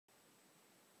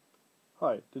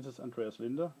Hi, this is Andreas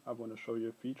Linder. I want to show you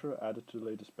a feature added to the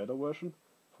latest beta version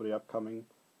for the upcoming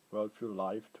Worldview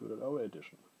Live 2.0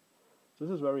 edition. This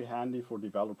is very handy for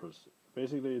developers.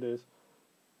 Basically it is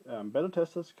beta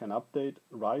testers can update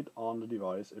right on the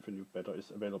device if a new beta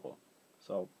is available.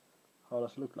 So how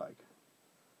does it look like?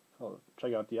 So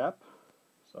check out the app.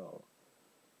 So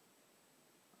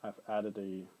I've added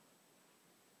a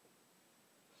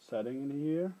setting in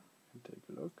here. You can take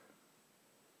a look.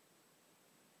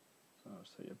 So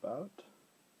say about.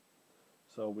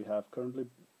 So we have currently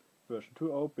version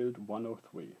 2.0 build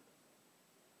 103.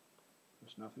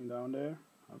 There's nothing down there.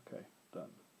 Okay, done.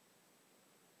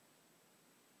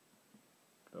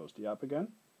 Close the app again.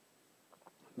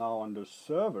 Now on the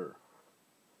server,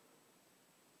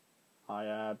 I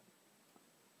add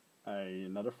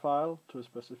another file to a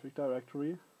specific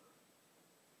directory.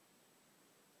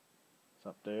 It's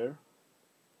up there.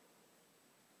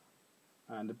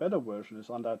 And the beta version is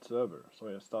on that server. So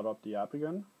I start up the app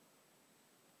again.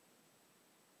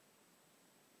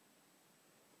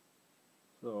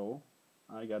 So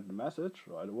I get the message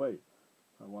right away.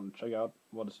 I want to check out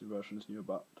what the version is new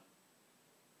about.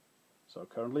 So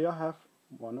currently I have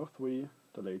 103,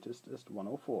 the latest is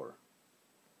 104.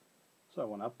 So I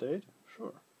want to update,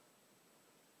 sure.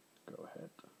 Go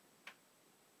ahead.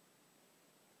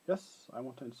 Yes, I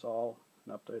want to install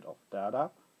an update of that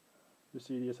app. You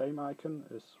see the same icon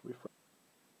is refreshed.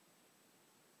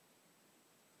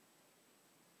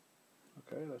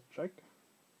 Okay, let's check.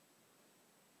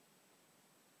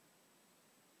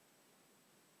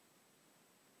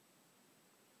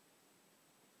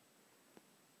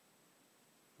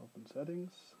 Open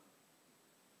settings,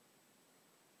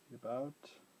 about,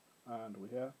 and we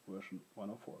have version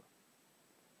 104.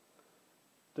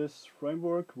 This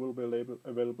framework will be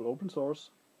available open source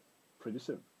pretty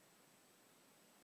soon.